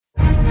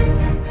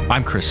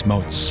I'm Chris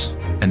Moats,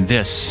 and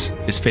this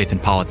is Faith in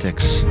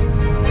Politics.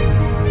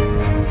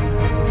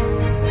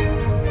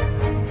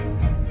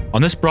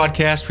 On this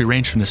broadcast, we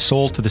range from the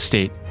soul to the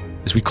state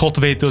as we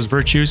cultivate those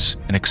virtues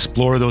and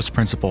explore those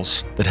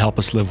principles that help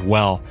us live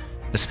well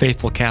as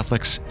faithful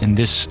Catholics in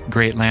this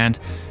great land.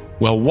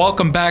 Well,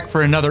 welcome back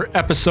for another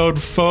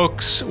episode,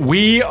 folks.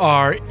 We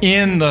are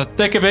in the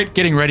thick of it,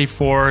 getting ready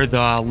for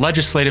the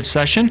legislative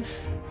session.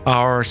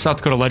 Our South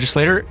Dakota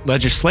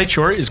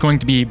legislature is going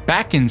to be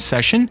back in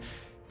session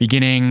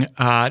beginning,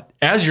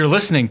 as you're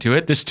listening to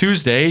it, this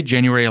Tuesday,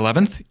 January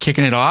 11th,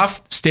 kicking it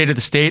off. State of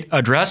the State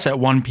address at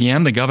 1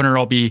 p.m. The governor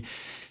will be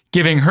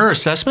giving her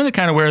assessment of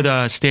kind of where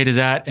the state is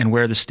at and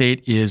where the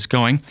state is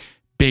going.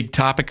 Big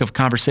topic of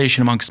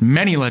conversation amongst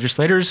many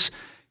legislators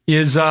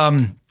is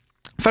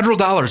federal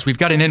dollars. We've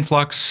got an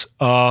influx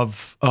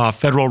of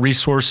federal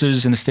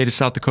resources in the state of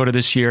South Dakota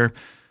this year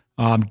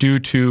due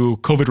to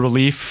COVID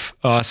relief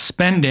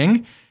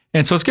spending.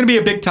 And so it's going to be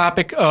a big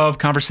topic of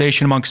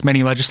conversation amongst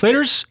many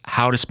legislators,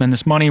 how to spend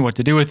this money, what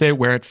to do with it,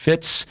 where it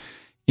fits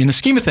in the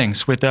scheme of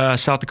things with the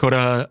South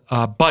Dakota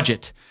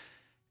budget.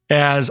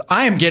 As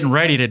I am getting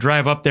ready to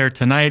drive up there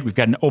tonight, we've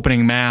got an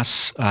opening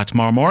mass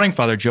tomorrow morning,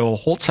 Father Joel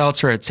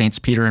Holtzhauser at Saints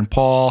Peter and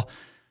Paul,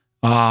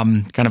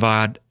 kind of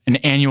an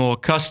annual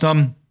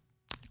custom.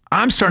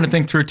 I'm starting to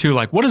think through too,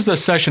 like, what does the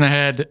session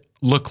ahead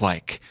look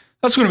like?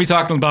 That's what we're going to be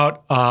talking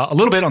about a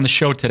little bit on the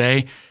show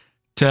today.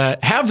 To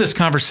have this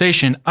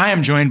conversation, I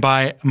am joined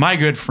by my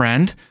good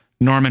friend,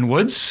 Norman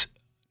Woods.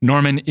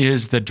 Norman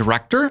is the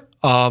director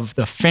of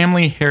the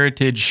Family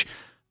Heritage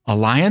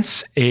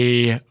Alliance,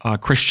 a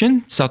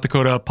Christian South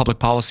Dakota public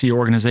policy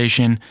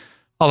organization.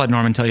 I'll let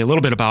Norman tell you a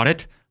little bit about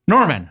it.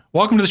 Norman,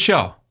 welcome to the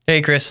show.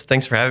 Hey, Chris.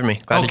 Thanks for having me.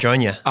 Glad to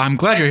join you. I'm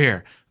glad you're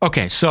here.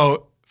 Okay,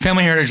 so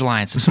Family Heritage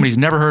Alliance, if somebody's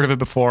never heard of it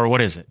before, what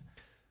is it?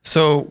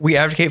 So we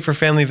advocate for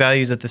family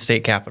values at the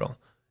state capitol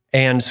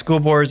and school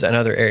boards and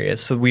other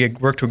areas. So we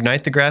work to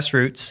ignite the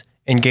grassroots,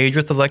 engage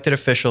with elected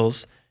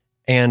officials,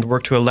 and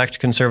work to elect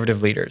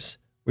conservative leaders.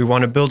 We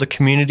want to build a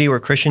community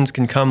where Christians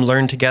can come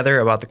learn together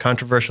about the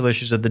controversial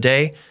issues of the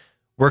day,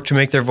 work to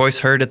make their voice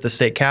heard at the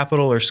state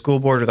capitol or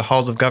school board or the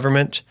halls of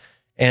government,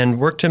 and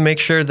work to make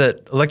sure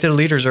that elected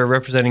leaders are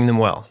representing them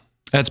well.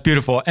 That's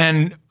beautiful.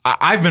 And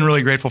I've been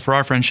really grateful for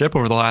our friendship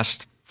over the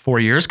last 4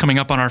 years, coming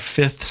up on our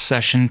 5th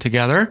session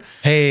together.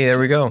 Hey, there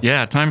we go.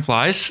 Yeah, time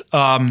flies.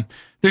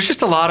 There's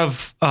just a lot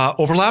of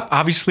overlap.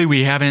 Obviously,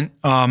 we haven't,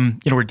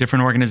 we're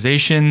different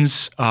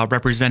organizations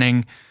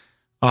representing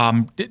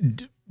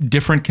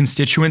different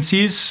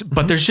constituencies,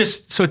 but there's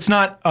just, so it's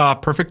not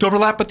perfect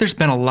overlap, but there's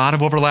been a lot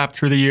of overlap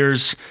through the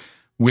years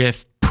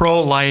with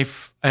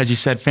pro-life, as you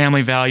said,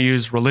 family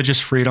values, religious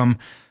freedom.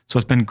 So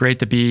it's been great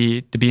to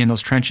be in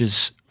those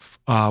trenches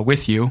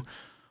with you.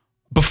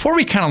 Before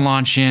we kind of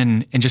launch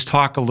in and just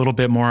talk a little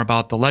bit more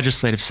about the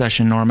legislative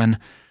session, Norman,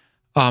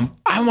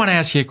 I want to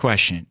ask you a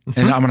question,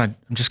 and I'm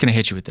just going to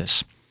hit you with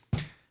this.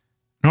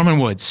 Norman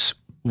Woods,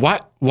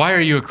 why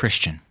are you a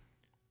Christian?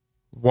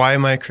 Why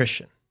am I a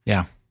Christian?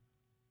 Yeah.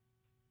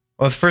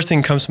 Well, the first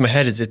thing that comes to my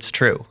head is it's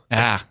true.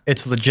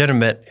 It's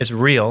legitimate. It's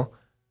real.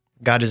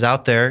 God is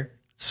out there,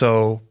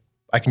 so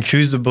I can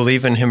choose to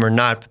believe in him or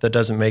not, but that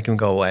doesn't make him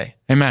go away.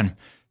 Amen.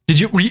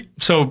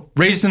 So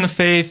raised in the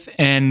faith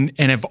and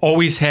have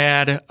always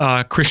had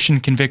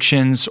Christian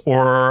convictions,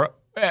 or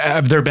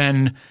have there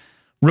been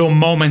real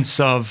moments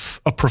of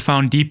a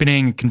profound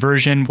deepening,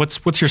 conversion?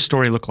 What's your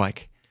story look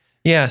like?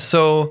 Yeah,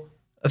 so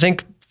I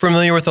think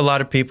familiar with a lot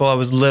of people. I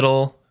was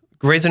little,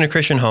 raised in a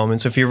Christian home, and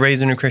so if you're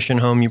raised in a Christian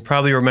home, you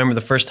probably remember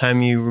the first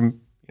time you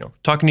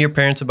talking to your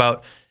parents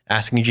about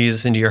asking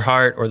Jesus into your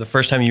heart, or the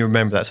first time you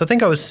remember that. So I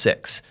think I was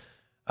 6.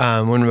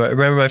 When I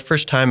remember my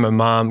first time, my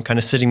mom kind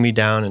of sitting me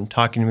down and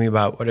talking to me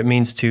about what it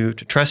means to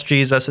trust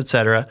Jesus,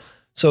 etc.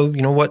 So,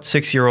 what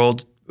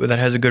 6-year-old that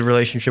has a good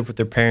relationship with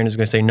their parent is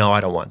going to say, no,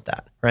 I don't want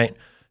that, right?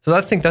 So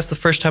I think that's the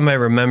first time I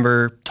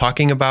remember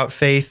talking about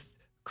faith,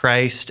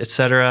 Christ,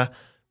 etc.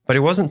 But it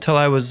wasn't until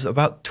I was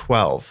about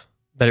 12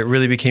 that it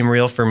really became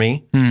real for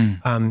me.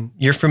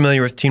 You're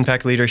familiar with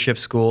TeenPAC Leadership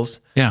Schools.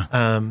 Yeah.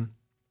 I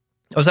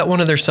was at one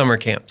of their summer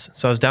camps.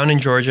 So I was down in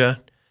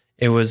Georgia.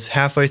 It was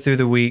halfway through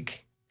the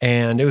week,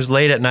 and it was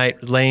late at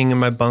night, laying in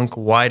my bunk,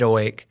 wide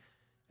awake.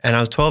 And I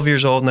was 12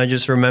 years old, and I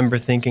just remember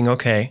thinking,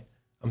 okay,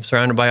 I'm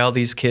surrounded by all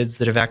these kids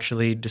that have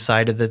actually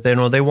decided that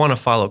they want to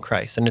follow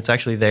Christ, and it's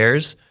actually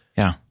theirs.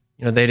 Yeah.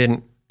 They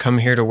didn't come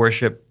here to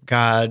worship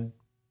God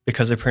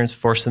because their parents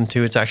forced them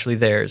to. It's actually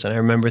theirs. And I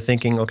remember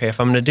thinking, okay, if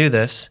I'm going to do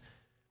this,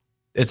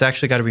 it's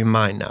actually got to be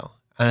mine now.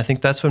 And I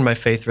think that's when my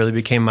faith really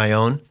became my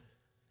own.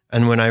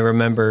 And when I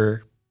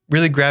remember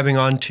really grabbing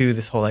onto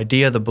this whole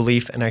idea, the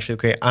belief, and actually,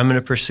 okay, I'm going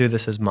to pursue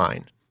this as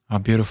mine. Oh,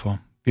 beautiful,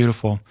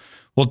 beautiful.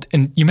 Well,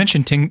 and you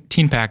mentioned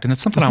TeenPAC, and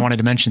that's something I wanted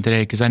to mention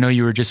today, because I know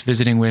you were just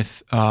visiting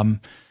with,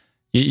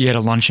 you had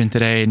a luncheon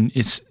today, and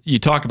you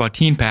talked about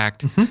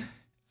TeenPAC.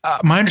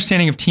 My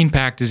understanding of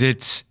TeenPAC is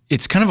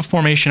it's kind of a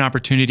formation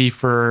opportunity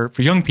for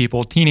young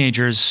people,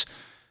 teenagers,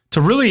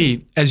 to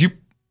really, as you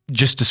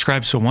just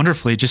described so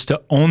wonderfully, just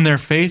to own their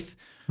faith.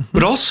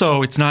 But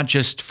also, it's not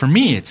just for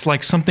me. It's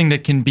like something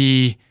that can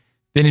be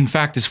that in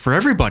fact is for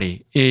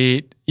everybody,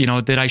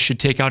 that I should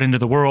take out into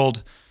the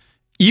world,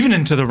 even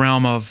into the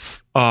realm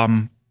of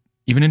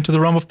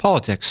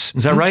politics.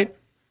 Is that right?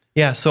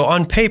 Yeah. So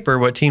on paper,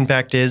 what Teen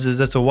Pact is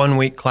it's a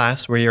 1-week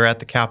class where you're at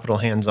the Capitol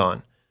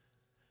hands-on.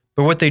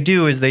 But what they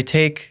do is they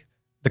take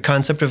the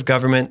concept of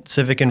government,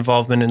 civic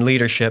involvement, and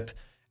leadership,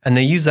 and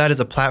they use that as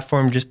a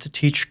platform just to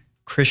teach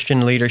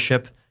Christian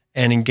leadership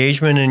and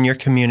engagement in your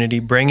community,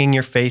 bringing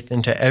your faith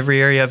into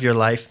every area of your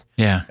life,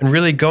 and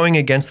really going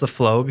against the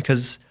flow.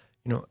 Because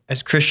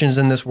as Christians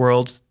in this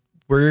world,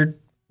 we're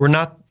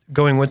not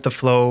going with the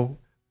flow.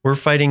 We're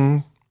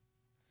fighting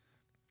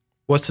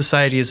what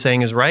society is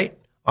saying is right,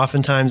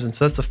 oftentimes, and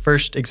so that's the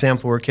first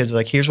example where kids are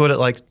like, "Here's what it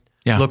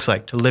looks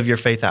like to live your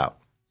faith out."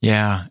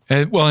 Yeah.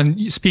 Well,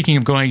 and speaking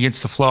of going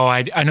against the flow,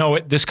 I know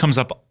this comes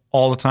up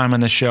all the time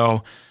on the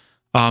show.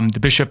 The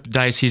Bishop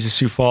Diocese of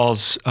Sioux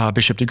Falls,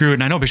 Bishop DeGrood,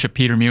 and I know Bishop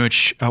Peter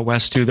Muich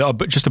West too,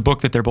 just a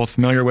book that they're both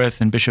familiar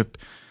with, and Bishop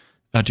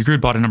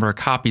DeGrood bought a number of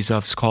copies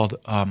of. It's called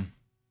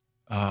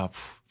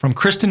From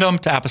Christendom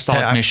to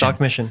Apostolic Mission. Apostolic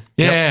Mission.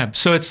 Yeah. Yep.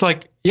 So it's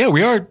like,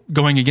 we are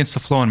going against the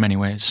flow in many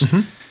ways.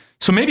 Mm-hmm.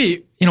 So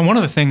maybe, one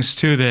of the things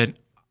too that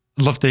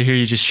I'd love to hear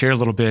you just share a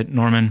little bit,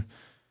 Norman,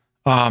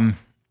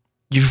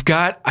 you've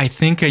got, I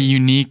think, a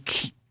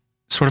unique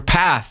sort of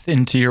path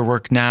into your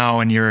work now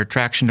and your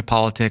attraction to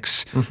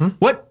politics.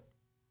 Mm-hmm.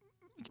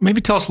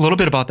 Maybe tell us a little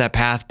bit about that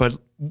path, but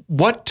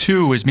what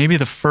too is maybe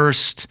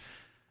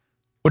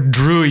what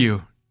drew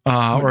you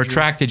or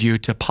attracted you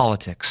to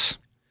politics?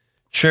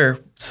 Sure.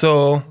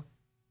 So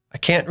I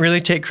can't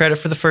really take credit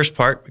for the first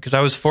part because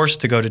I was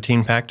forced to go to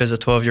Teen Pact as a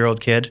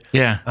 12-year-old kid.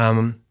 Yeah.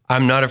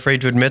 I'm not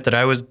afraid to admit that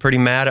I was pretty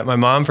mad at my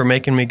mom for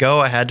making me go.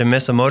 I had to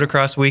miss a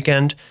motocross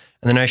weekend.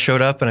 And then I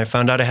showed up and I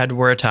found out I had to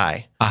wear a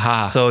tie.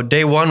 Aha. So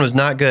day one was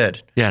not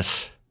good.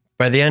 Yes.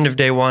 By the end of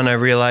day one, I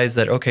realized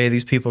that, okay,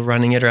 these people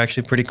running it are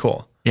actually pretty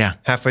cool. Yeah.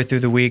 Halfway through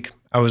the week,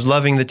 I was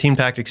loving the Teen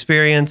Pact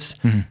experience.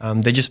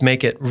 Mm-hmm. They just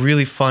make it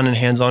really fun and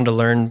hands-on to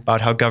learn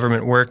about how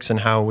government works and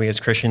how we as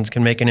Christians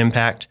can make an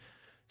impact.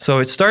 So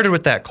it started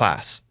with that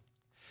class.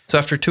 So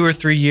after 2 or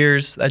 3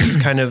 years, that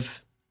just kind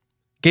of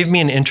gave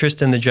me an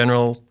interest in the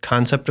general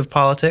concept of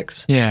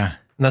politics. Yeah.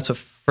 And that's what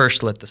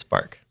first lit the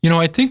spark.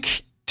 I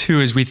think too,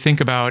 as we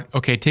think about,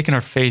 taking our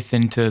faith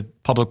into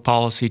public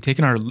policy,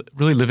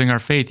 really living our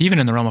faith, even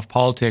in the realm of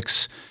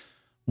politics,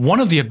 one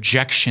of the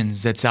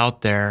objections that's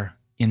out there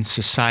in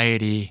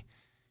society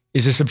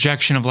is this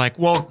objection of like,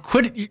 well,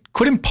 quit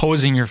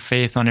imposing your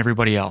faith on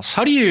everybody else.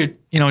 How do you,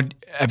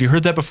 have you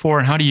heard that before?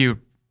 And how do you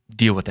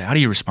deal with that? How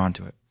do you respond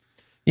to it?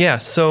 Yeah.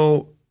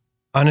 So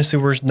honestly,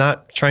 we're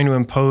not trying to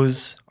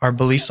impose our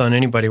beliefs on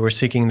anybody. We're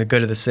seeking the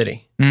good of the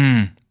city.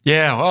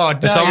 Yeah. Oh,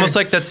 it's almost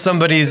like that's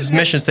somebody's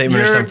mission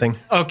statement or something.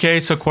 Okay.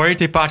 So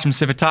Quaerite Pacem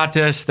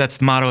Civitatis, that's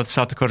the motto of the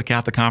South Dakota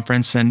Catholic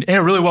Conference. And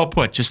really well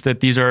put, just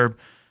that these are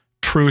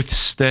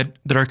truths that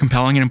are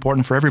compelling and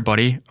important for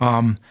everybody.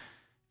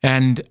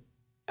 And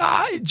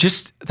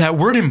just that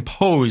word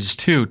impose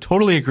too,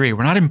 totally agree.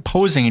 We're not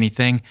imposing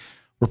anything.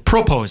 We're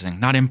proposing,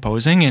 not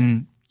imposing.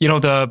 And,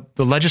 the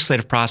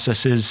legislative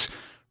process is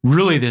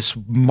really this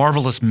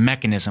marvelous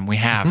mechanism we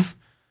have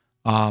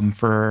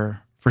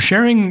for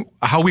sharing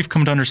how we've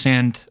come to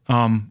understand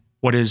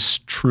what is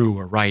true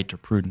or right or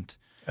prudent.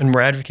 And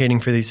we're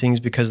advocating for these things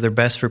because they're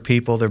best for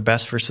people, they're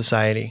best for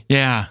society.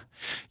 Yeah.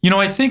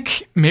 I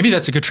think maybe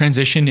that's a good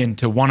transition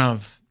into one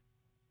of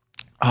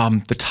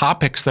the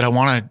topics that I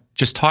want to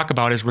just talk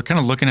about as we're kind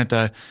of looking at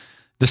the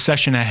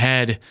session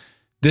ahead.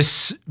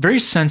 This very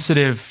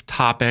sensitive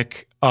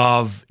topic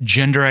of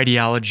gender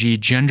ideology,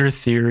 gender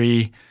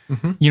theory.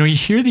 Mm-hmm. You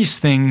hear these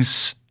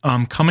things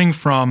coming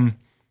from,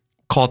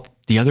 called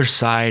the other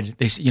side.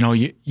 They,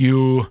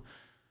 you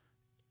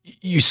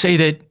say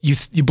that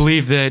you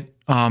believe that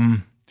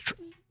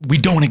we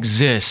don't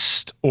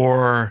exist,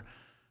 or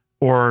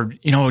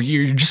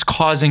you're just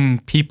causing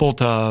people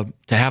to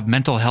have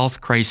mental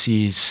health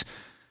crises.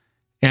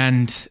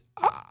 And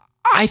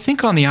I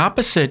think on the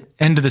opposite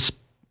end of the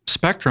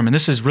spectrum, and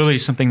this is really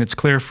something that's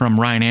clear from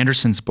Ryan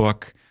Anderson's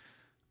book,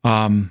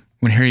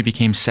 When Harry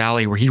Became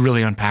Sally, where he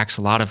really unpacks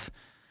a lot of,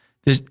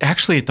 there's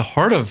actually at the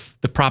heart of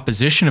the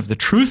proposition of the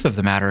truth of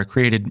the matter,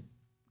 created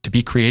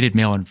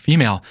male and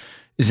female,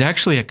 is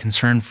actually a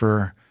concern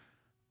for,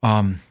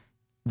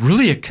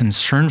 really a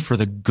concern for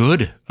the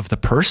good of the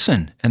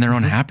person and their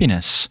own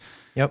happiness.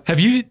 Yep. Have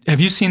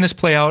you seen this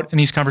play out in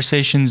these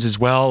conversations as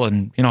well?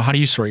 And, how do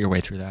you sort your way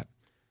through that?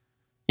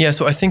 Yeah,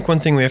 so I think one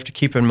thing we have to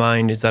keep in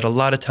mind is that a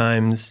lot of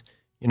times,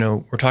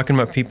 we're talking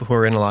about people who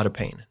are in a lot of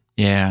pain.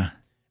 Yeah.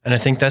 And I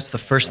think that's the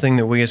first thing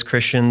that we as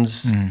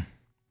Christians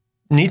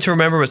need to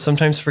remember, but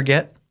sometimes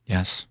forget.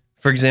 Yes.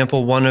 For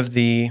example, one of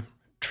the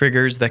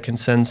triggers that can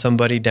send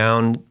somebody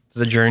down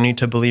the journey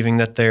to believing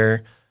that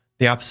they're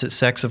the opposite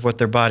sex of what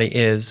their body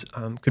is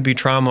could be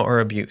trauma or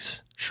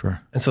abuse.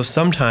 Sure. And so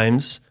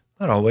sometimes,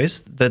 not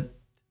always, that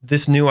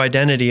this new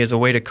identity is a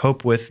way to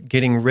cope with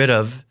getting rid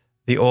of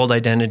the old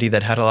identity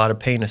that had a lot of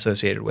pain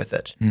associated with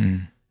it.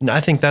 Mm. And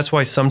I think that's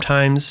why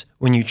sometimes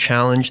when you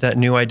challenge that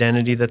new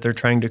identity that they're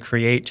trying to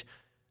create,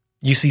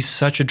 you see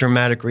such a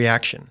dramatic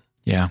reaction.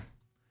 Yeah.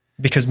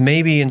 Because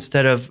maybe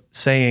instead of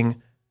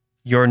saying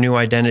your new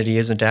identity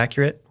isn't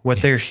accurate,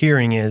 what they're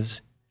hearing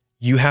is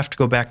you have to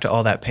go back to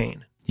all that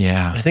pain.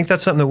 Yeah. And I think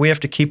that's something that we have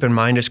to keep in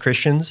mind as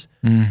Christians,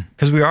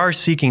 because we are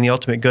seeking the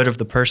ultimate good of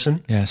the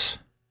person. Yes.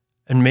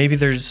 And maybe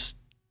there's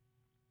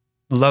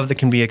love that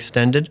can be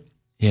extended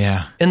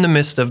in the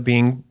midst of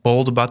being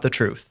bold about the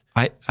truth.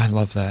 I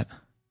love that. I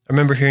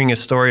remember hearing a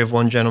story of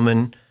one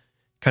gentleman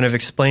kind of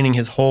explaining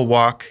his whole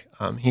walk.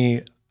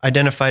 He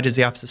identified as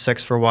the opposite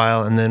sex for a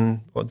while, and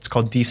then what's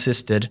called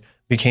desisted,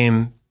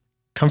 became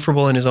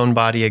comfortable in his own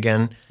body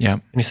again. Yeah.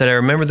 And he said, I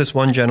remember this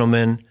one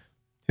gentleman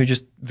who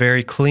just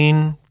very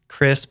clean,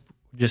 crisp,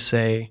 just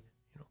say,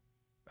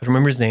 I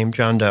remember his name,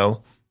 John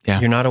Doe. Yeah.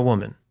 You're not a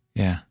woman.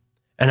 Yeah.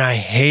 And I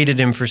hated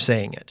him for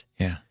saying it.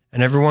 Yeah.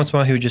 And every once in a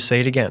while he would just say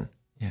it again.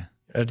 Yeah.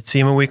 I'd see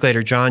him a week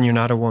later, John, you're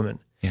not a woman.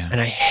 Yeah.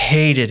 And I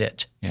hated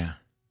it. Yeah.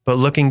 But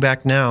looking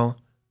back now,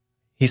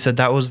 he said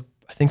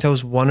I think that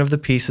was one of the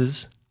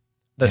pieces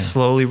that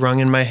slowly rung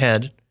in my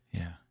head.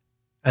 Yeah.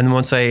 And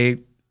once I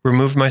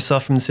removed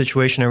myself from the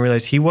situation, I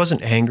realized he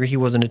wasn't angry. He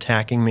wasn't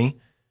attacking me.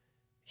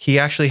 He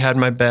actually had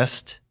my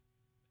best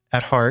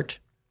at heart.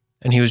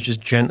 And he was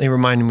just gently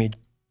reminding me,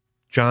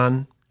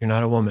 John, you're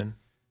not a woman.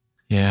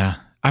 Yeah.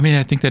 I mean,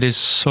 I think that is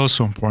so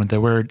important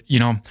that we're,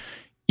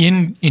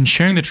 in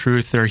sharing the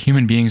truth, there are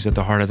human beings at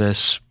the heart of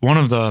this. One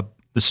of the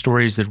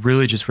stories that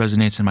really just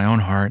resonates in my own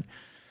heart,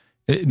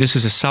 this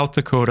is a South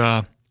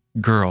Dakota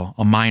girl,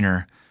 a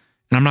minor.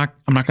 And I'm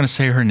not going to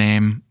say her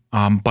name,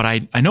 but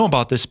I know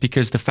about this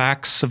because the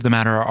facts of the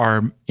matter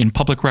are in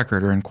public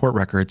record or in court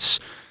records.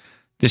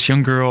 This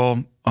young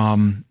girl,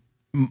 mom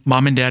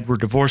and dad were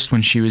divorced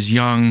when she was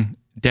young.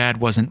 Dad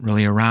wasn't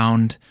really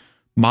around.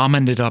 Mom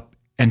ended up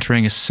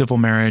entering a civil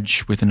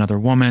marriage with another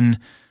woman.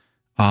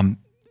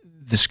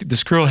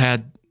 This girl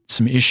had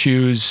some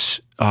issues,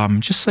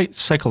 just like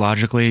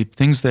psychologically,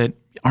 things that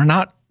are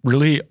not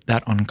really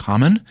that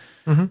uncommon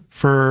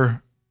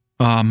for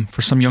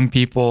some young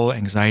people,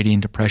 anxiety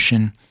and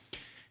depression.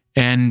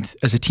 And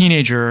as a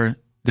teenager,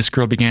 this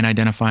girl began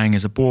identifying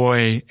as a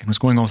boy and was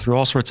going through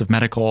all sorts of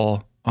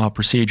medical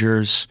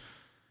procedures,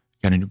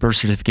 got a new birth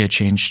certificate,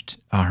 changed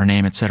her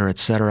name, et cetera, et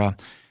cetera.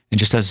 And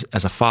just as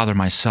a father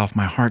myself,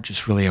 my heart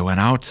just really went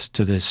out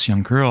to this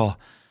young girl.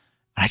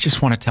 And I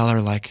just want to tell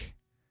her, like,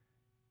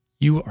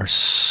 you are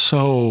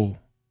so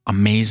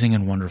amazing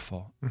and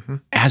wonderful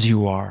as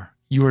you are.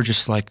 You are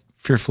just like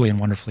fearfully and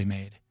wonderfully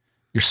made.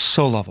 You're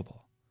so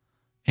lovable.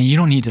 And you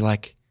don't need to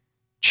like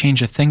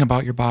change a thing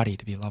about your body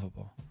to be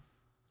lovable.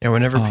 Yeah,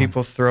 whenever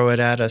people throw it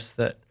at us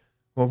that,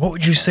 well, what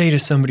would you say to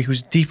somebody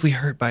who's deeply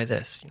hurt by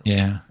this?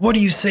 Yeah. What do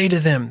you say to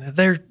them?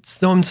 They're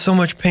still in so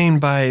much pain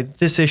by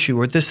this issue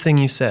or this thing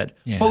you said.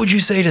 Yeah. What would you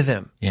say to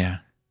them? Yeah.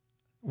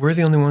 We're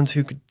the only ones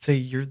who could say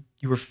you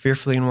were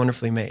fearfully and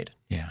wonderfully made.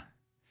 Yeah.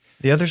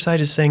 The other side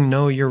is saying,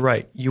 no, you're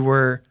right. You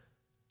were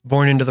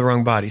born into the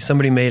wrong body.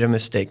 Somebody made a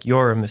mistake.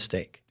 You're a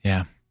mistake.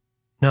 Yeah.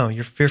 No,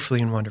 you're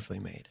fearfully and wonderfully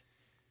made.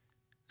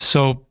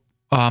 So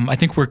I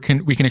think we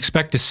can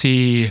expect to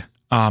see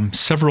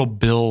several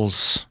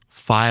bills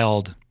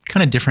filed,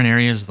 kind of different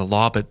areas of the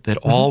law, but that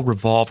all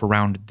revolve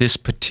around this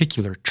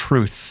particular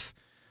truth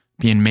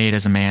being made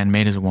as a man,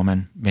 made as a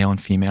woman, male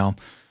and female.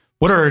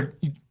 What are,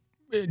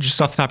 just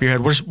off the top of your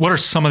head, what are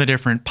some of the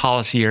different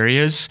policy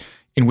areas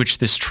in which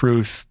this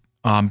truth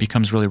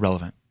becomes really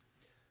relevant?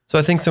 So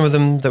I think some of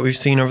them that we've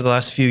seen over the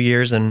last few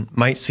years and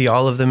might see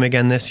all of them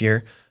again this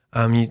year,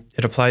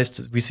 it applies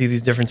to, we see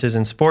these differences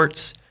in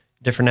sports,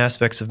 different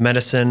aspects of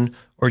medicine,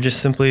 or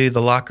just simply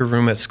the locker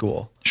room at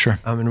school. Sure.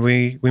 And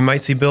we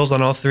might see bills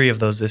on all three of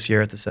those this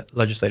year at the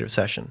legislative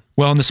session.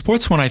 Well, and the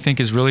sports one I think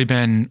has really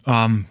been,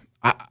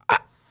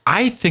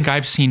 I think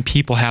I've seen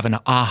people have an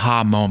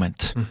aha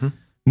moment.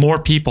 More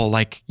people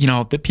like,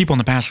 the people in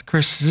the past,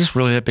 Chris, is this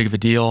really that big of a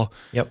deal?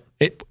 Yep.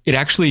 It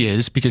actually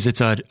is, because it's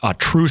a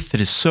truth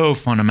that is so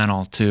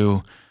fundamental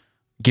to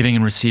giving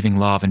and receiving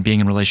love and being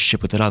in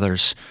relationship with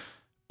others.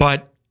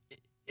 But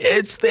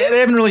they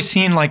haven't really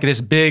seen like this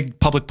big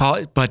public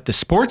policy, but the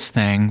sports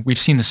thing, we've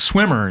seen the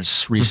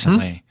swimmers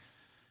recently.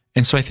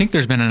 And so I think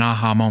there's been an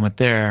aha moment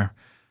there.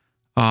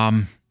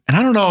 And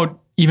I don't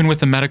know, even with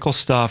the medical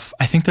stuff,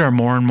 I think there are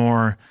more and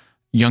more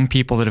young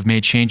people that have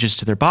made changes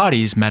to their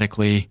bodies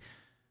medically.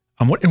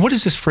 What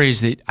is this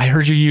phrase that I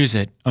heard you use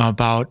it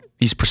about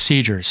these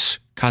procedures?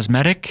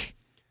 Cosmetic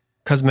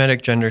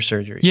gender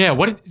surgery. Yeah.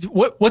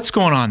 What's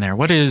going on there?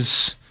 What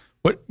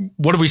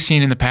have we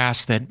seen in the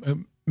past that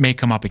may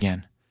come up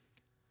again?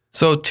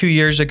 So 2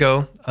 years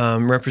ago,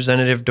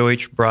 Representative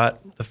Deutsch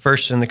brought the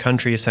first in the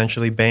country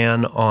essentially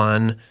ban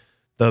on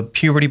the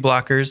puberty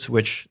blockers,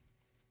 which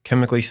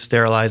chemically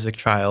sterilize a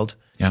child,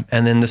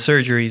 and then the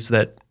surgeries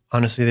that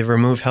honestly they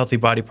remove healthy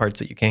body parts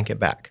that you can't get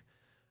back.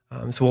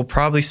 So we'll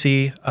probably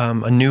see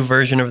a new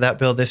version of that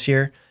bill this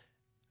year.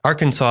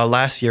 Arkansas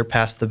last year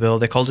passed the bill.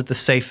 They called it the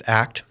SAFE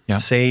Act,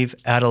 Save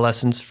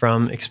Adolescents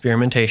from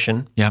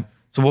Experimentation. Yeah.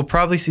 So we'll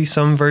probably see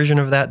some version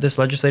of that this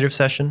legislative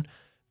session,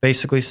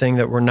 basically saying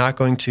that we're not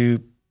going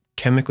to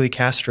chemically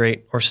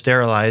castrate or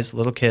sterilize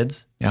little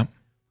kids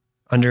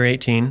under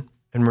 18,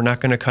 and we're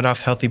not going to cut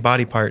off healthy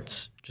body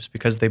parts just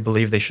because they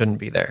believe they shouldn't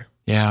be there.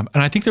 Yeah.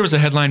 And I think there was a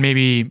headline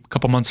maybe a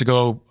couple months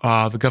ago,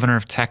 the governor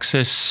of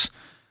Texas,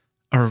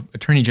 or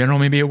attorney general,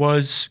 maybe it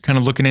was, kind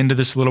of looking into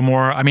this a little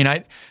more. I mean,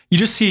 you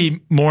just see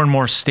more and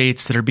more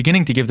states that are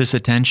beginning to give this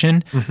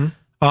attention,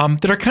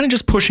 that are kind of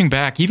just pushing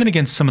back, even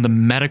against some of the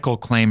medical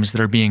claims that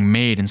are being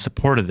made in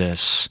support of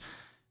this,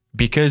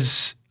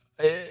 because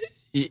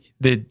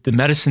the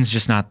medicine's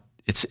just not,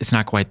 it's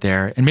not quite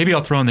there. And maybe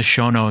I'll throw in the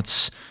show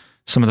notes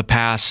some of the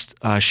past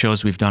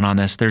shows we've done on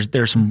this.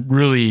 There's some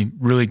really,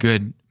 really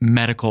good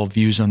medical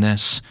views on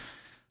this.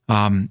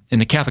 In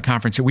the Catholic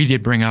Conference, we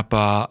did bring up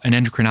an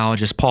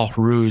endocrinologist, Paul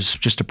Haruz,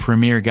 just a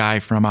premier guy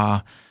from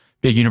a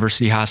big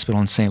university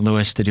hospital in St.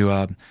 Louis, to do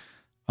a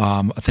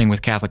thing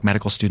with Catholic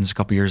medical students a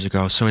couple years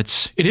ago. So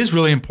it is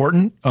really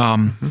important,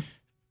 when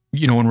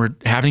we're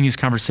having these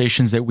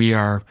conversations, that we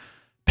are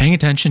paying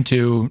attention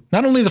to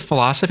not only the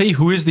philosophy,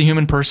 who is the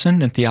human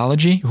person, and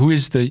theology, who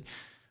is the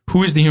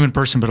human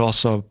person, but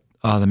also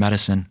the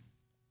medicine.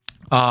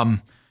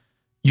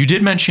 You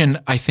did mention,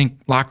 I think,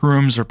 locker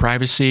rooms or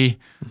privacy.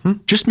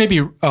 Just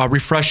maybe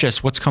refresh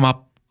us what's come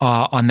up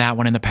on that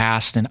one in the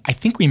past. And I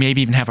think we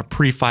maybe even have a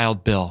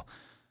pre-filed bill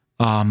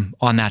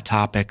on that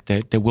topic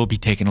that we'll be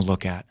taking a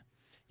look at.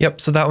 Yep.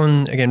 So that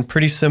one, again,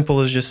 pretty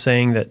simple, is just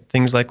saying that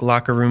things like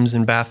locker rooms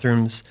and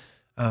bathrooms,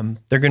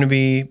 they're going to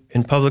be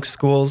in public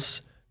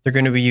schools. They're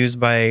going to be used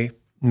by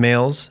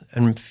males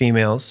and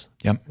females,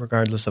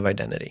 regardless of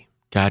identity.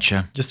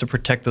 Gotcha. Just to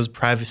protect those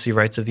privacy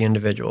rights of the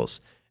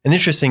individuals. And the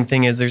interesting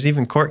thing is there's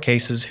even court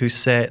cases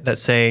that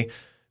say,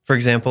 for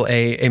example,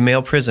 a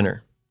male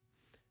prisoner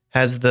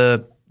has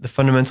the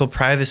fundamental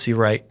privacy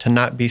right to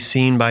not be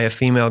seen by a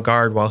female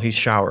guard while he's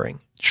showering.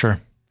 Sure.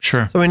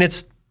 So, I mean,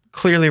 it's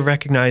clearly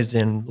recognized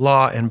in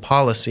law and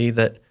policy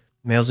that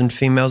males and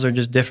females are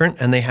just different,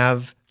 and they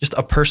have just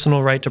a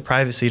personal right to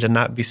privacy to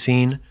not be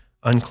seen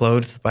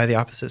unclothed by the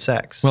opposite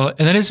sex. Well,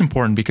 and that is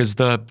important, because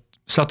the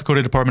South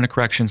Dakota Department of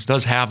Corrections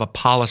does have a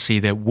policy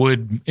that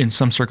would, in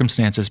some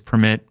circumstances,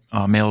 permit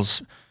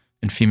males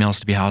and females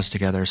to be housed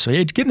together. So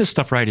getting this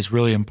stuff right is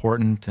really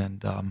important.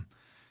 And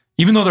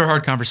even though they're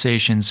hard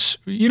conversations,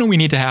 we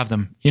need to have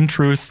them in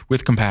truth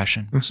with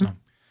compassion. So,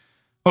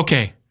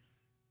 okay,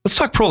 let's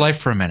talk pro-life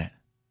for a minute.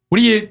 What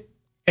do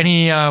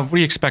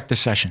you expect this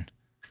session?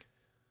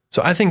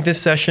 So I think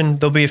this session,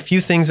 there'll be a few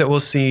things that we'll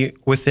see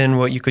within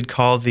what you could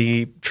call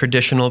the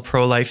traditional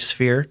pro-life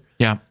sphere.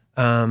 Yeah.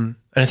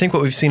 And I think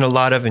what we've seen a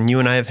lot of, and you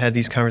and I have had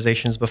these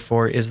conversations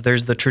before, is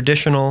there's the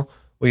traditional,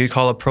 what you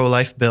call a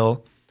pro-life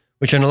bill,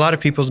 which in a lot of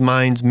people's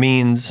minds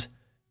means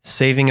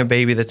saving a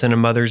baby that's in a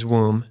mother's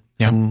womb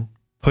and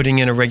putting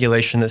in a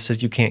regulation that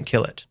says you can't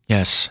kill it.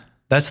 Yes.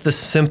 That's the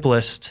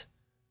simplest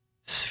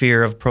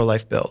sphere of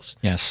pro-life bills.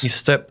 Yes. You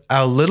step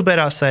out a little bit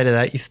outside of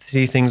that, you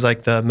see things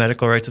like the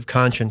medical rights of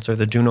conscience or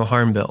the do no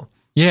harm bill.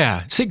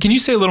 Yeah. So can you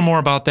say a little more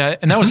about that?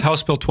 And that was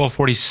House Bill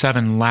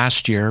 1247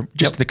 last year,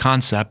 just the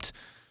concept.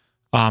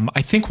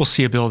 I think we'll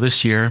see a bill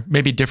this year,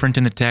 maybe different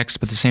in the text,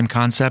 but the same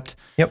concept.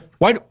 Yep.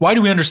 Why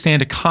do we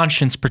understand a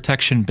conscience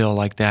protection bill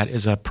like that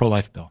is a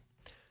pro-life bill?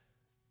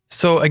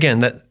 So again,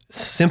 that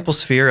simple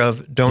sphere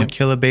of don't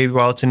kill a baby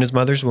while it's in his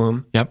mother's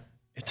womb. Yep.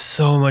 It's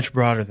so much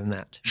broader than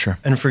that. Sure.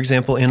 And for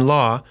example, in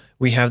law,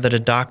 we have that a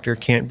doctor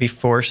can't be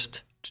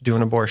forced to do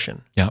an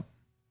abortion. Yep.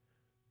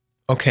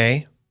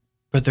 Okay,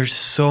 but there's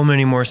so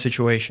many more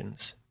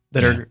situations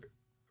that are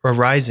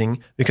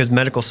arising because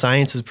medical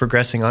science is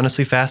progressing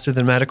honestly faster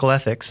than medical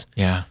ethics.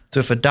 Yeah. So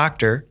if a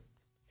doctor,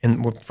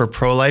 for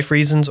pro-life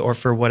reasons or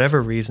for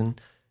whatever reason,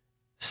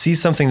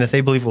 sees something that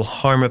they believe will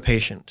harm a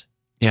patient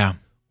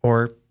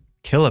or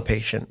kill a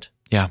patient,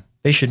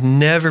 they should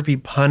never be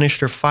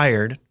punished or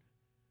fired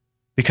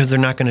because they're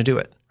not going to do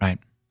it. Right.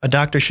 A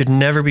doctor should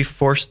never be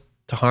forced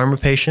to harm a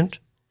patient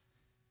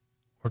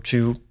or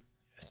to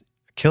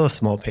kill a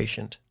small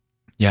patient.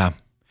 Yeah.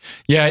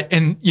 Yeah.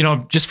 And,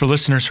 just for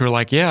listeners who are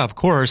like, yeah, of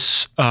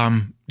course,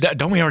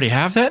 don't we already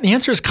have that? And the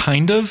answer is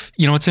kind of,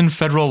 it's in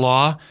federal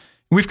law.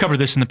 We've covered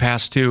this in the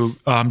past too,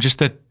 just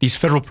that these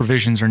federal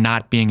provisions are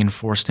not being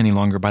enforced any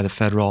longer by the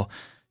Federal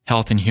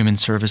Health and Human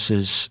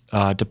Services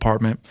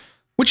Department,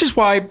 which is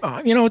why,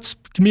 it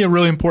can be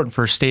really important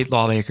for state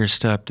lawmakers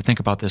to think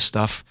about this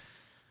stuff.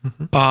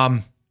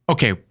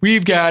 Okay,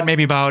 we've got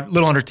maybe about a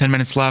little under 10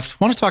 minutes left.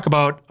 I want to talk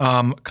about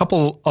a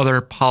couple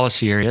other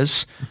policy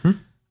areas.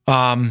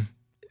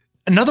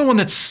 Another one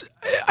that's,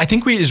 I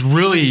think is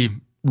really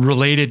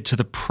related to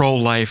the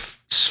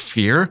pro-life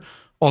sphere,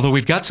 although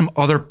we've got some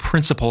other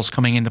principles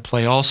coming into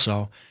play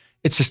also.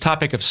 It's this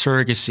topic of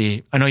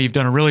surrogacy. I know you've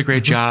done a really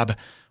great job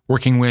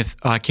working with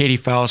Katie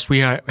Faust. We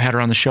had her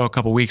on the show a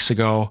couple weeks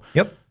ago.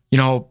 Yep.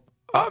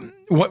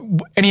 What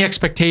any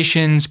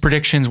expectations,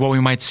 predictions, what we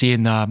might see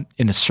in the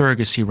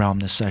surrogacy realm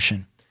this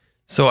session?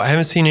 So I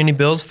haven't seen any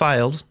bills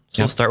filed,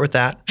 so we'll start with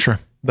that. Sure.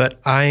 But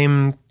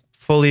I'm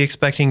fully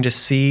expecting to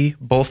see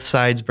both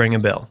sides bring a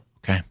bill.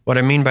 Okay. What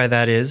I mean by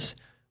that is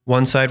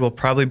one side will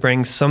probably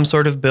bring some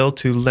sort of bill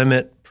to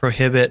limit,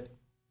 prohibit,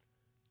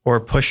 or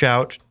push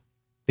out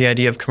the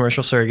idea of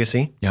commercial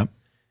surrogacy. Yep.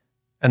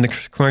 And the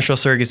commercial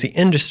surrogacy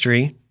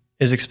industry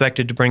is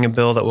expected to bring a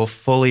bill that will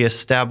fully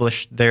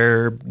establish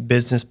their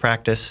business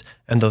practice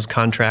and those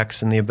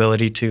contracts and the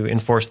ability to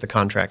enforce the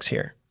contracts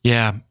here.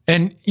 Yeah.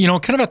 And,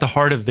 kind of at the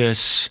heart of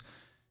this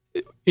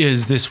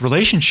is this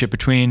relationship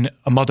between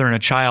a mother and a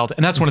child.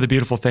 And that's one of the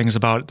beautiful things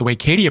about the way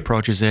Katie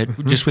approaches it,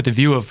 just with the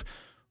view of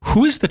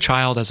who is the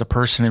child as a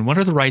person and what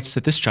are the rights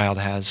that this child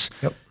has.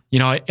 Yep.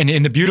 And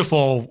in the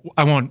beautiful,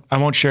 I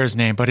won't share his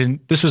name, but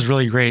this was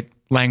really great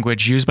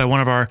language used by one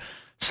of our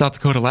South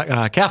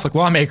Dakota Catholic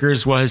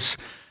lawmakers was,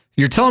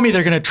 you're telling me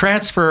they're going to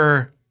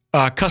transfer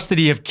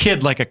custody of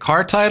kid like a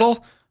car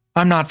title?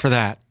 I'm not for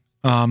that.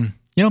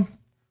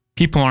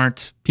 People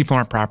aren't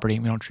property.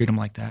 We don't treat them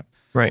like that.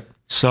 Right.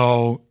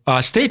 So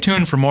stay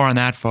tuned for more on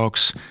that,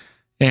 folks.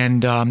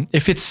 And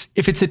if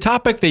it's a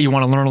topic that you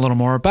want to learn a little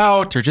more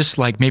about, or just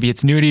like maybe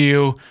it's new to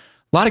you,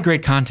 a lot of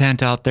great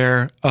content out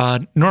there.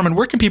 Norman,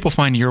 where can people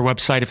find your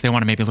website if they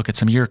want to maybe look at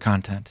some of your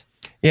content?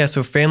 Yeah,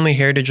 so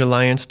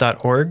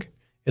familyheritagealliance.org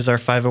is our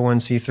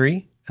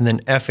 501c3, and then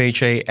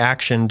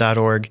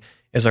fhaaction.org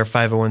is our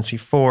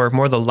 501c4,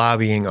 more the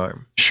lobbying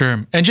arm.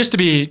 Sure. And just to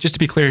be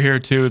clear here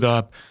too,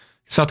 the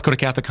South Dakota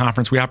Catholic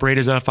Conference, we operate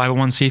as a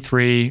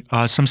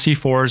 501c3, some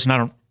C4s,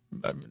 and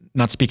I'm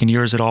not speaking to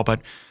yours at all,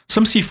 but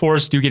some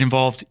C4s do get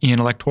involved in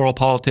electoral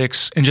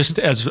politics. And just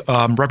as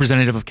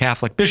representative of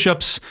Catholic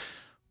bishops,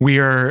 we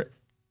are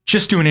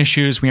just doing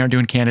issues. We aren't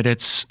doing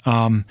candidates.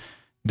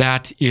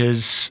 That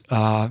is,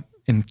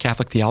 in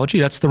Catholic theology,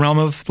 that's the realm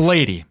of the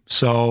laity.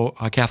 So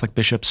Catholic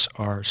bishops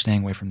are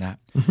staying away from that.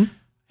 Mm-hmm.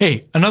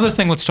 Hey, another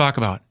thing let's talk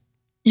about.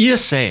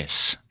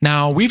 ESAs.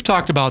 Now, we've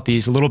talked about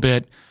these a little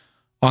bit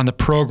on the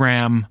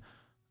program.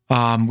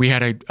 We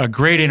had a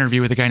great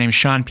interview with a guy named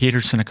Sean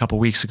Peterson a couple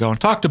weeks ago and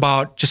talked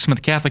about just some of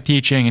the Catholic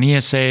teaching and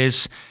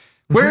ESAs.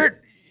 Mm-hmm.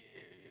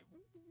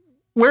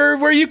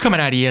 Where are you coming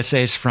at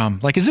ESAs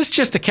from? Like, is this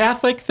just a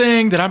Catholic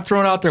thing that I'm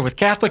throwing out there with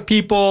Catholic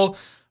people?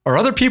 Are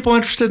other people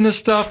interested in this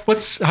stuff?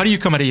 How do you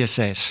come at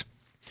ESAs?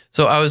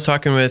 So I was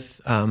talking with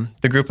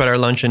the group at our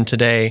luncheon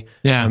today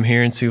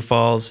here in Sioux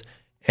Falls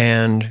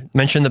and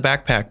mentioned the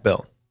backpack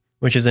bill,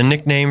 which is a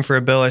nickname for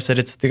a bill. I said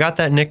they got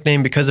that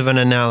nickname because of an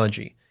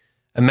analogy.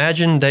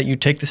 Imagine that you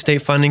take the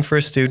state funding for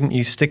a student,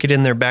 you stick it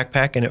in their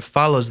backpack, and it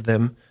follows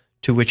them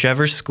to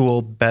whichever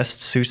school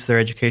best suits their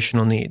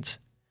educational needs.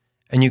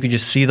 And you could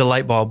just see the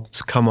light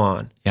bulbs come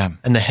on. Yeah.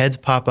 And the heads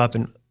pop up,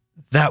 and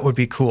that would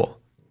be cool.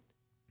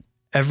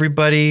 I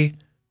think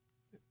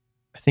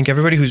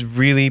everybody who's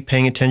really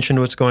paying attention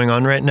to what's going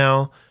on right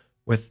now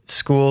with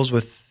schools,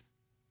 with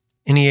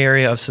any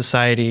area of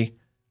society,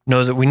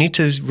 knows that we need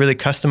to really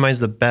customize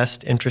the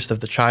best interest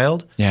of the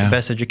child, the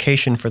best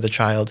education for the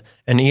child.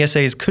 And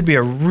ESAs could be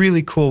a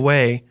really cool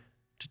way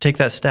to take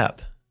that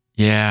step.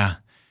 Yeah.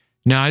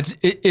 No,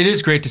 it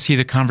is great to see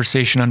the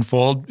conversation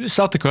unfold.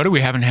 South Dakota, we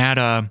haven't had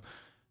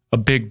a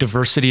big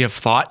diversity of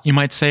thought, you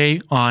might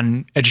say,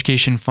 on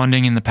education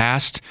funding in the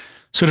past.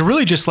 So to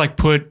really just like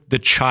put the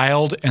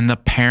child and the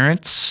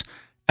parents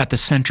at the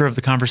center of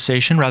the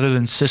conversation rather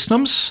than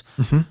systems.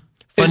 Mm-hmm.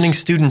 Funding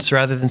students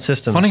rather than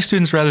systems. Funding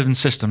students rather than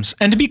systems.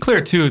 And to be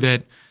clear too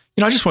that,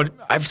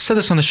 I've said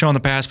this on the show in the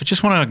past, but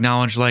just want to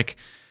acknowledge, like,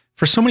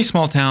 for so many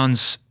small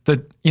towns,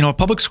 a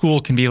public school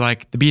can be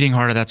like the beating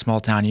heart of that small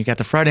town. You got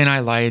the Friday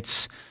night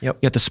lights, you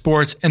got the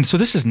sports. And so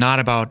this is not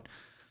about,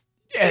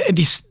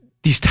 these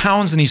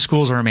towns and these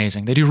schools are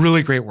amazing. They do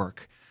really great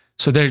work.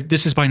 So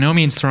this is by no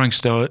means throwing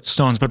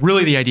stones, but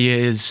really the idea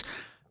is,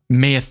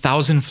 may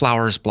 1,000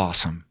 flowers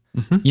blossom.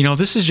 Mm-hmm.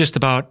 This is just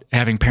about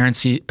having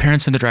parents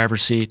in the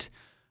driver's seat,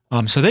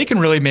 so they can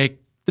really make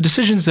the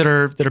decisions that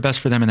are best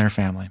for them and their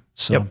family.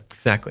 So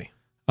exactly.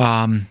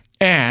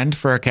 And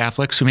for our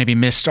Catholics who maybe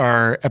missed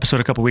our episode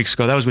a couple weeks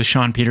ago, that was with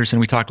Sean Peterson.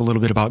 We talked a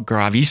little bit about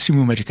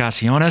Gravissimum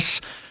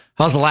Educationis.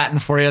 How's the Latin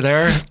for you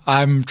there?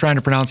 I'm trying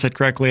to pronounce it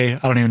correctly. I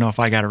don't even know if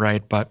I got it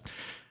right, but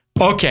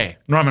okay,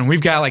 Norman, we've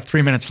got like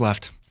 3 minutes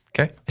left.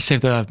 Okay. I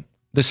saved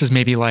this is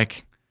maybe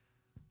like,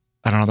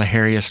 I don't know, the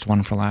hairiest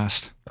one for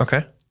last.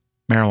 Okay.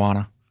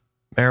 Marijuana.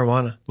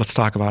 Let's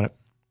talk about it.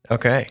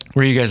 Okay.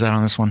 Where are you guys at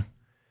on this one?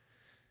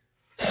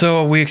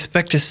 So we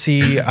expect to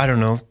see,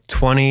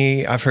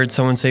 20, I've heard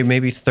someone say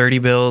maybe 30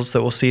 bills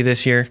that we'll see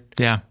this year.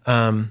 Yeah.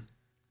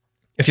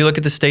 If you look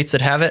at the states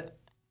that have it,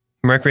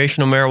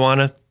 recreational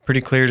marijuana, pretty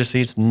clear to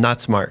see it's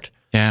not smart.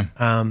 Yeah.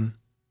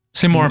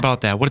 Say more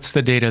about that. What's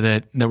the data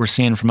that we're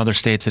seeing from other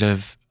states that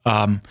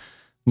have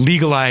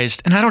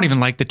legalized, and I don't even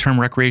like the term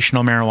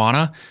recreational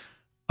marijuana,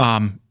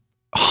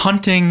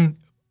 hunting,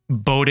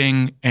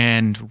 boating,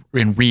 and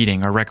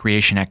reading are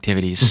recreation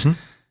activities. Mm-hmm.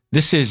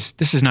 This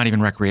is not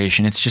even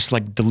recreation. It's just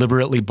like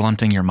deliberately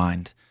blunting your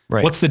mind.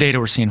 Right. What's the data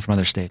we're seeing from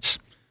other states?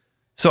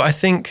 So I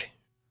think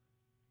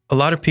a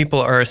lot of people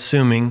are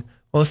assuming,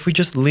 well, if we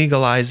just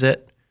legalize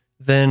it,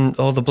 then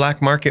the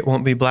black market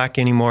won't be black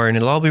anymore and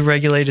it'll all be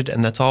regulated,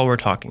 and that's all we're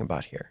talking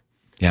about here.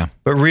 Yeah.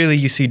 But really,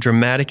 you see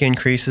dramatic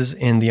increases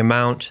in the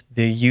amount,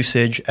 the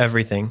usage,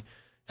 everything.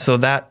 So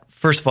that,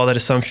 first of all, that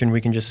assumption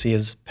we can just see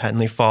is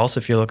patently false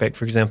if you look at,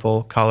 for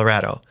example,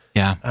 Colorado.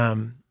 Yeah.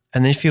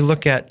 And then if you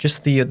look at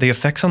just the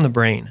effects on the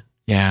brain,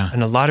 Yeah.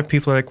 And a lot of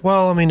people are like,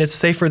 well, I mean, it's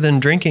safer than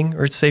drinking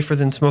or it's safer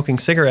than smoking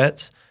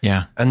cigarettes.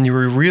 Yeah. And you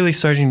were really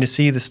starting to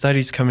see the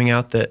studies coming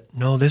out that,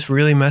 no, this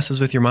really messes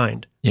with your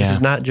mind. Yeah. This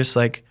is not just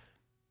like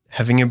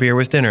having a beer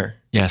with dinner.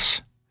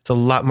 Yes. It's a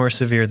lot more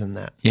severe than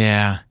that.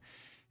 Yeah.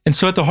 And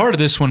so at the heart of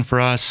this one for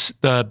us,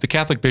 the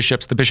Catholic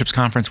bishops, the Bishops'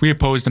 Conference, we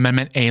opposed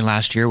Amendment A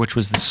last year, which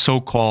was the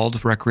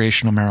so-called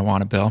recreational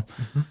marijuana bill.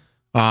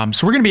 Mm-hmm.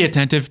 So we're going to be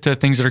attentive to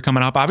things that are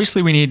coming up.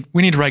 Obviously, we need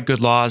to write good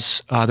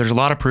laws. There's a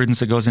lot of prudence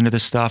that goes into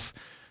this stuff.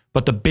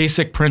 But the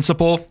basic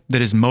principle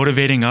that is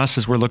motivating us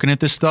as we're looking at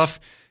this stuff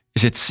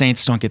is that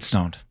saints don't get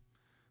stoned.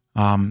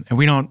 And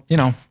we don't,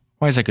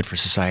 why is that good for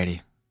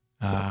society?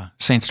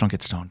 Saints don't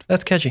get stoned.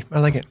 That's catchy. I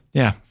like it.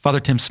 Yeah.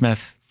 Father Tim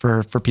Smith,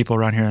 for people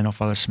around here that know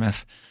Father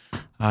Smith.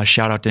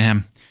 Shout out to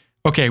him.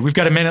 Okay, we've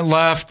got a minute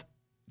left.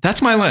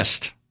 That's my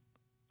list.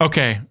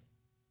 Okay.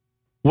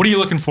 What are you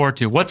looking forward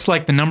to? What's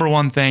like the number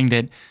one thing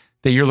that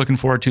you're looking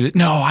forward to?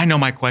 No, I know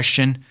my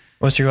question.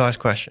 What's your last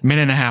question?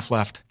 Minute and a half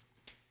left.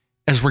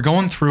 As we're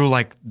going through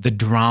like the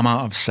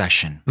drama of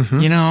session,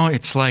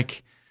 it's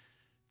like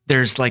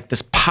there's like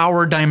this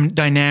power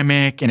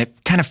dynamic, and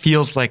it kind of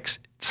feels like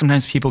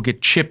sometimes people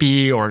get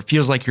chippy, or it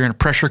feels like you're in a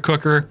pressure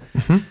cooker.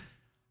 Mm-hmm.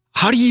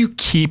 How do you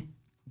keep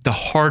the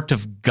heart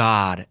of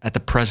God at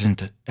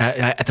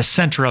the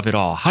center of it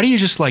all? How do you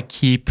just like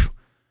keep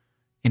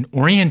an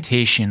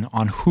orientation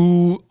on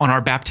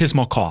our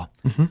baptismal call?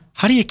 Mm-hmm.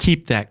 How do you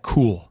keep that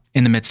cool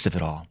in the midst of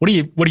it all? What do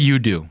you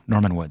do,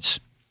 Norman Woods?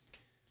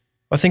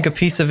 I think a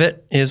piece of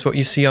it is what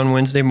you see on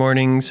Wednesday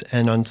mornings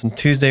and on some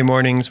Tuesday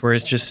mornings, where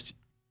it's just,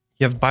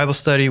 you have Bible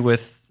study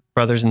with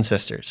brothers and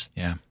sisters.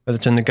 Yeah. Whether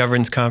it's in the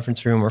Governance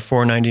Conference Room or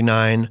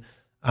 499,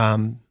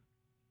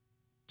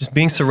 just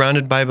being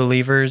surrounded by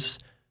believers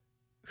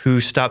who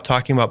stop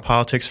talking about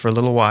politics for a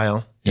little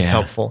while is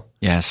helpful.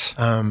 Yes.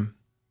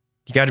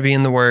 You got to be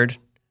in the Word.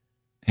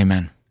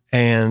 Amen.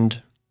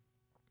 And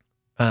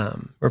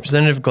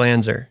Representative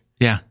Glanzer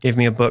gave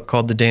me a book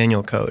called The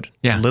Daniel Code.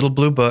 Yeah. A little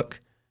blue book.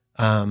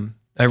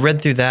 I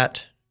read through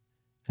that,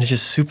 and it's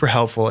just super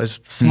helpful. It's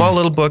a small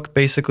little book.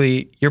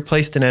 Basically, you're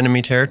placed in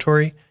enemy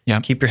territory. Yeah.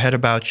 Keep your head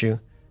about you.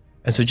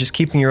 And so just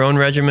keeping your own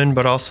regimen,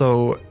 but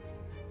also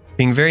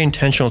being very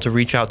intentional to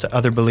reach out to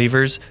other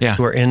believers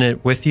who are in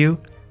it with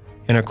you,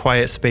 in a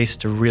quiet space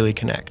to really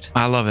connect.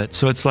 I love it.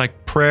 So it's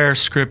like prayer,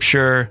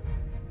 scripture,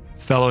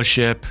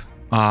 fellowship.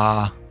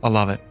 I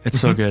love it. It's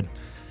so good.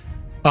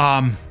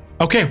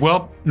 Okay,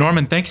 well,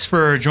 Norman, thanks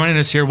for joining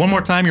us here. One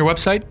more time, your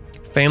website?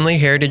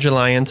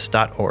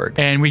 FamilyHeritageAlliance.org.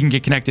 And we can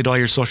get connected to all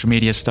your social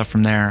media stuff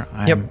from there.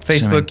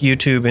 Facebook,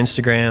 YouTube,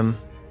 Instagram.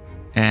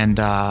 And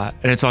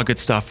it's all good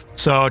stuff.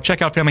 So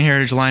check out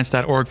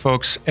FamilyHeritageAlliance.org,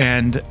 folks.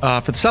 And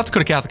for the South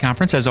Dakota Catholic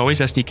Conference, as always,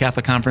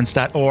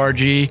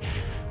 sdcatholicconference.org.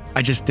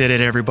 I just did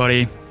it,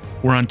 everybody.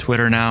 We're on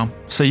Twitter now.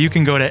 So you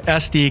can go to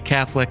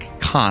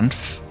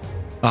SDCatholicConf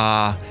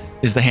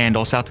is the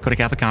handle, South Dakota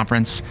Catholic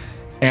Conference.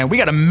 And we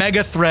got a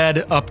mega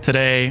thread up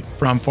today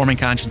from Forming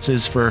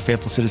Consciences for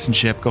Faithful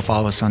Citizenship. Go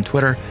follow us on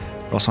Twitter.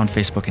 We're also on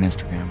Facebook and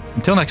Instagram.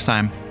 Until next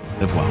time,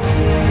 live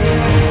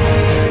well.